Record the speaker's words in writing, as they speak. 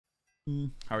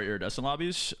How are your iridescent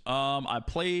lobbies? I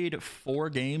played 4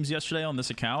 games yesterday on this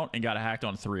account and got hacked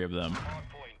on 3 of them.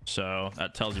 So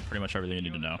that tells you pretty much everything you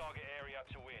need to know.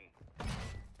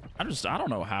 I don't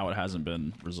know how it hasn't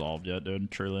been resolved yet,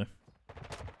 dude. Truly.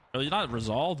 Well, not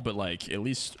resolved, but like at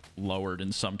least lowered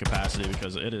in some capacity,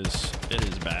 because it is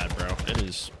bad, bro. It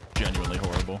is genuinely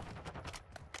horrible.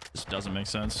 This doesn't make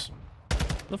sense.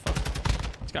 What the fuck?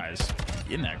 This guy's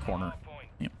in that corner.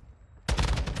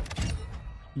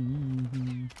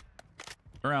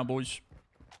 Around, boys.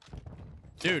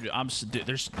 Dude,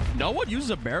 there's no one uses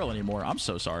a barrel anymore. I'm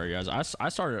so sorry, guys. I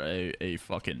started a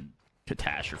fucking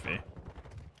catastrophe.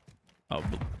 Oh,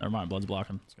 never mind. Blood's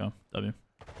blocking. Let's go. W.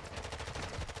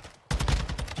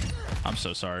 I'm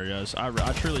so sorry, guys.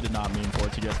 I truly did not mean for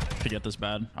it to get this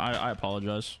bad. I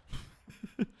apologize.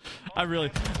 I really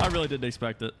didn't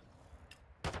expect it.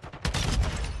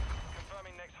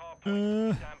 Confirming next hard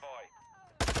point.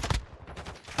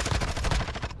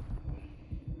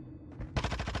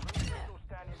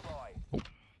 Stand by.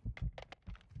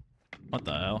 What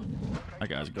the hell? That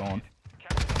guy's going.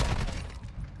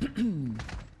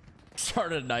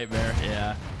 Started a nightmare.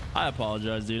 Yeah. I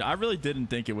apologize, dude. I really didn't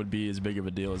think it would be as big of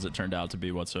a deal as it turned out to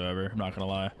be whatsoever. I'm not gonna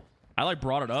lie. I like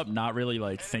brought it up, not really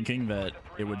like thinking that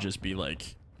it would just be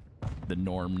like the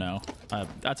norm now.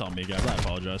 That's on me, guys. I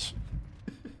apologize.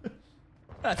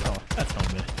 That's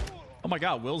on me. Oh my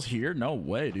god, Will's here? No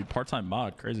way, dude. Part-time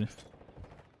mod. Crazy.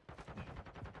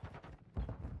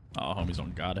 Oh, homie's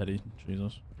on Godheady.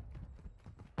 Jesus.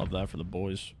 Love that for the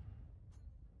boys.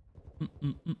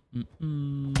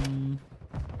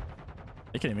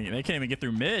 They can't even get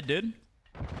through mid, dude.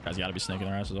 Guys gotta be snaking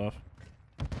their asses off.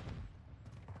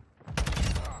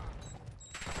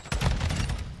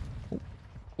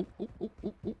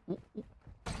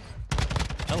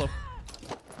 Hello.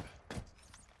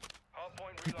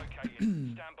 Hardpoint relocated.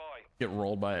 Stand by. Get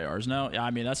rolled by ARs now. Yeah, I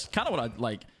mean that's kind of what I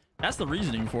like. That's the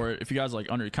reasoning for it. If you guys like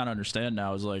kind of understand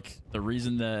now, is like the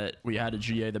reason that we had to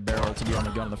GA the barrel to be on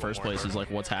the gun in the first place is like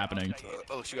what's happening.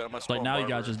 Like now you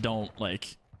guys just don't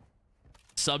like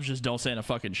subs just don't stand a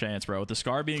fucking chance, bro. With the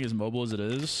SCAR being as mobile as it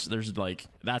is, there's like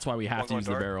that's why we have to use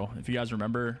the barrel. If you guys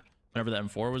remember, whenever the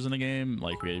M4 was in the game,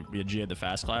 like we had GA'd the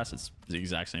fast class. It's the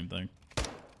exact same thing.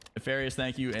 Nefarious,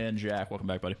 thank you, and Jack, welcome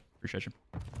back, buddy. Appreciate you.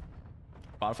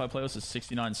 Spotify playlist is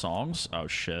 69 songs. Oh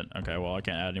shit. Okay, well I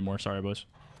can't add anymore. Sorry, boys.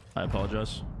 I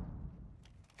apologize.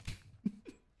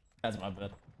 That's my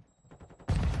bad.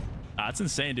 It's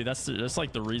insane, dude. That's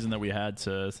like the reason that we had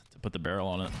to put the barrel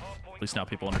on it. At least now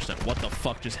people understand what the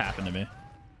fuck just happened to me.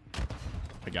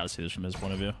 I gotta see this from his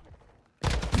point of view.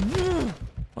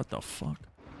 What the fuck?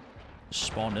 Just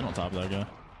spawned in on top of that guy.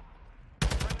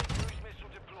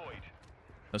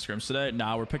 No scrims today?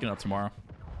 Nah, we're picking up tomorrow.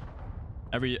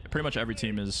 Pretty much every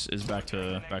team is back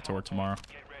to work tomorrow.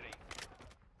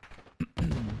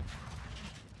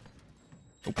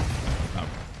 Oh.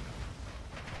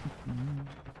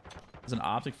 As an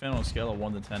optic fan on a scale of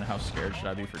 1 to 10, how scared should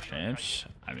I be for champs?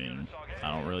 I mean,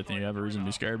 I don't really think you have a reason to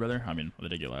be scared, brother. I mean, well,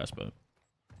 they did get last, but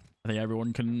I think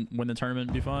everyone can win the tournament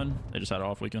and be fine. They just had an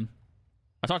off weekend.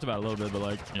 I talked about it a little bit, but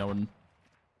like, you know, when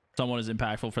someone as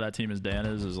impactful for that team as Dan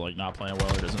is like not playing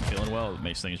well or isn't feeling well, it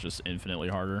makes things just infinitely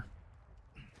harder.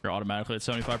 You're automatically at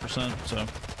 75%, so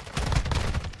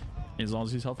as long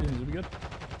as he's healthy, he's gonna be good.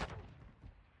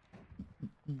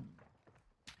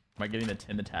 Am I getting the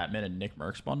Tim the Tatman and Nick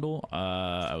Merckx bundle?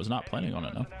 I was not planning on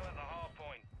it, no.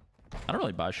 I don't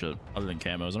really buy shit other than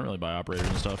camos. I don't really buy operators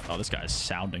and stuff. Oh, this guy is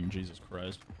sounding. Jesus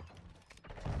Christ.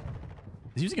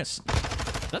 He's using a... Is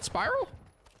that Spiral?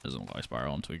 Doesn't look like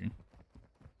Spiral. I'm tweaking.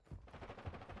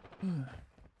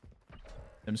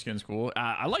 Them skin's cool.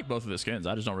 I like both of the skins.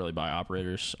 I just don't really buy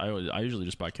operators. I usually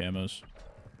just buy camos.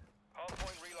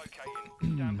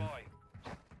 Stand by.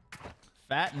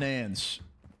 Fat Nans.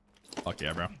 Fuck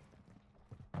yeah, bro.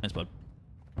 Nice, bud.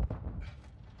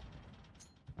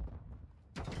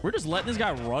 We're just letting this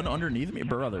guy run underneath me,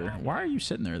 brother. Why are you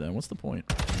sitting there then? What's the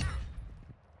point?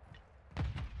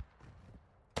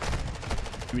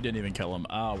 We didn't even kill him.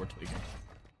 Oh, we're tweaking.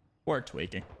 We're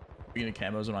tweaking. We're getting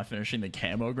camos when I'm finishing the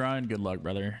camo grind. Good luck,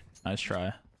 brother. Nice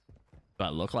try. Do I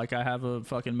look like I have a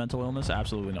fucking mental illness?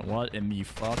 Absolutely not. What in the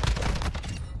fuck?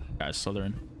 Guys,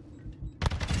 Slytherin.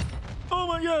 Oh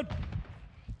my god.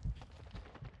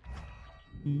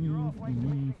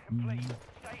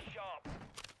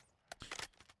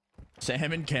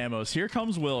 Salmon camos. Here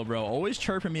comes Will, bro. Always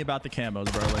chirping me about the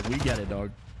camos, bro. Like, we get it, dog.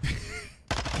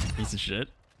 Piece of shit.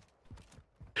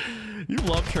 You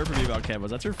love chirping me about camos.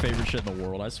 That's your favorite shit in the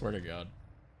world. I swear to God.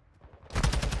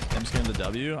 cam skin the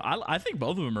W. I think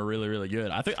both of them are really, really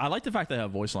good. I like the fact they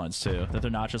have voice lines too. That they're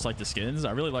not just like the skins.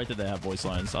 I really like that they have voice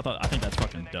lines. I think that's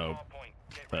fucking dope.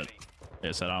 But like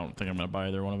I said, I don't think I'm gonna buy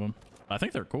either one of them. I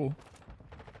think they're cool.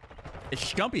 If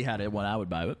Scumpy had it, one I would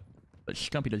buy it. But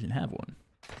Scumpy doesn't have one.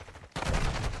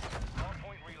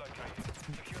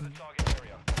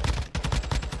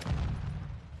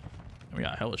 We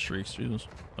got hella streaks, Jesus.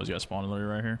 Those guys spawning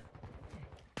literally right here.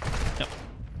 Yep.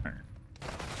 All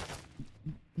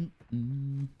right.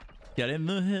 Get in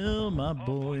the hill, my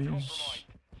boys.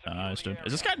 Nice, dude.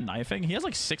 Is this guy knifing? He has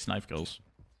like 6 knife kills.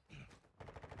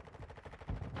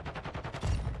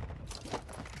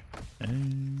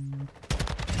 And...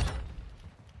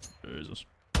 Jesus.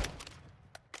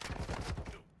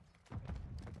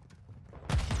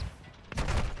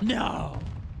 No!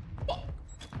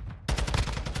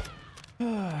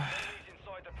 Inside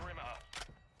the perimeter.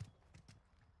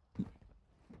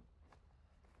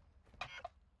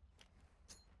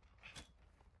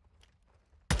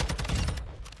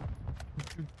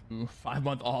 Ooh,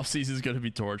 5-month off season is going to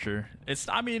be torture. It's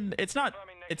 5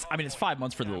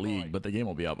 months for the league, but the game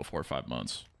will be out before 5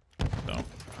 months. So,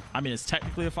 I mean, it's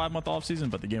technically a 5-month off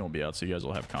season, but the game will be out, so you guys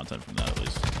will have content from that at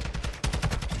least.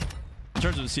 In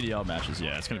terms of the CDL matches,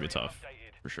 yeah, it's going to be tough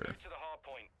for sure.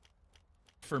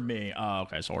 For me,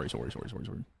 okay, sorry. Is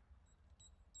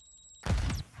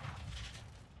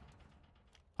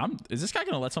this guy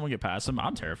gonna let someone get past him?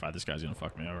 I'm terrified this guy's gonna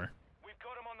fuck me over. We've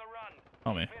got him on the run.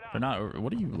 Oh man, they're not over.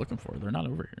 What are you looking for? They're not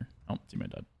over here. Oh,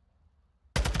 teammate dead.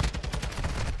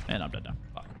 And I'm dead now.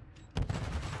 Fuck.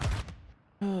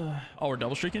 Oh, we're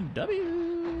double streaking.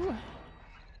 W.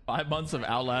 5 months of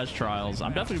Outlast trials.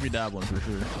 I'm definitely gonna be dabbling for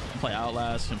sure. Play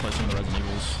Outlast and play some of the Resident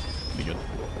Evils. Be good.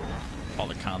 All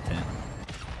the content.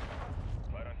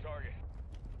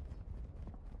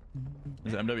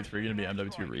 Is MW3 gonna be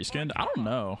MW2 reskinned? I don't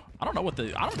know.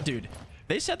 Dude,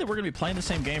 they said that we're gonna be playing the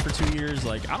same game for 2 years.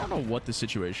 Like, I don't know what the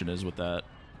situation is with that.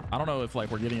 I don't know if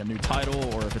like we're getting a new title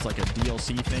or if it's like a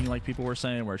DLC thing like people were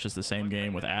saying where it's just the same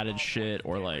game with added shit,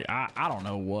 or like I don't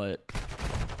know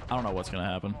what's gonna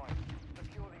happen.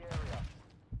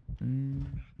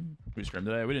 We scrimmed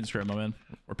today? We didn't scrim, my man.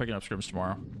 We're picking up scrims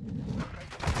tomorrow.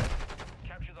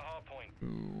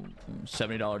 Ooh,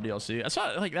 $70 DLC. That's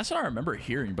what I remember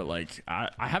hearing, but like I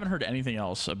haven't heard anything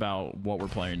else about what we're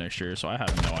playing next year, so I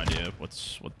have no idea what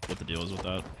the deal is with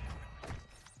that.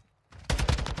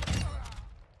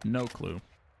 No clue.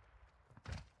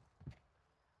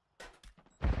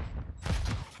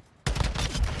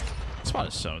 This spot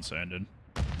is so insane, dude.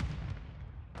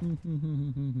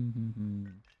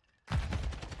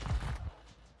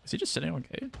 Is he just sitting on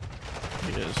gate?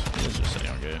 He is. He is just sitting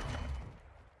on gate.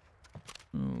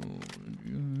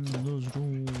 Let's go.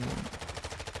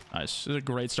 Nice. This is a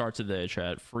great start today,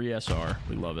 chat. Free SR.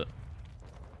 We love it.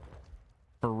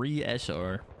 Free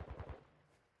SR.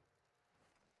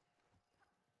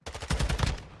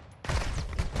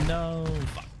 No.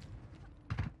 Fuck.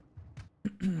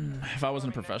 If I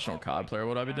wasn't a professional COD player,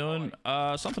 what would I be doing?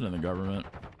 Something in the government.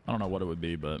 I don't know what it would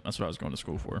be, but that's what I was going to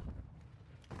school for.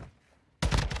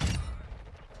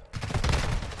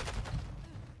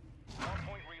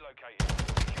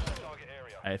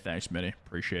 Hey, thanks, Minnie.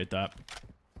 Appreciate that.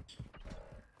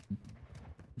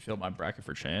 Filled my bracket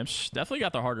for champs. Definitely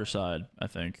got the harder side, I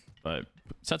think, but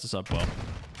sets us up well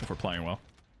if we're playing well.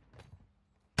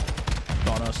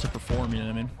 On us to perform, you know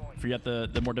what I mean? If you get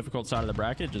the more difficult side of the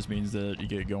bracket, it just means that you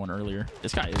get going earlier.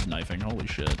 This guy is knifing. Holy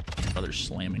shit. Brother's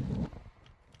slamming.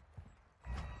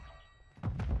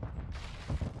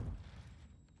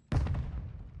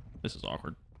 This is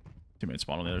awkward. Teammate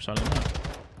spawn on the other side of the map.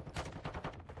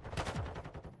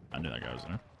 I knew that guy was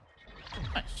there.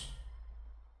 Nice.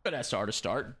 Good SR to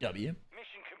start. W.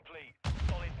 Mission complete.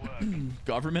 Solid work.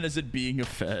 Government is it being a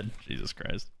Fed? Jesus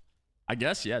Christ. I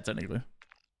guess, yeah, technically.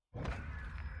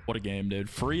 What a game, dude.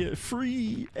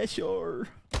 Free SR.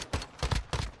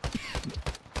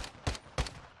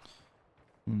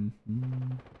 Dude,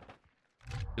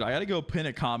 I gotta go pin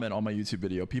a comment on my YouTube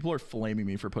video. People are flaming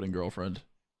me for putting girlfriend.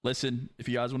 Listen, if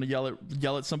you guys want to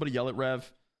yell at somebody, yell at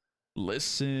Rev.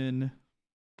 Listen.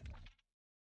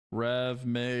 Rev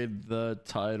made the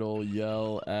title.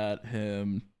 Yell at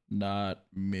him, not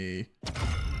me.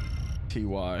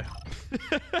 TY.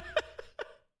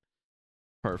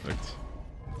 Perfect.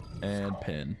 And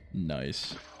pin.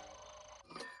 Nice.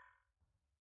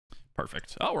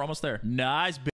 Perfect. Oh, we're almost there. Nice.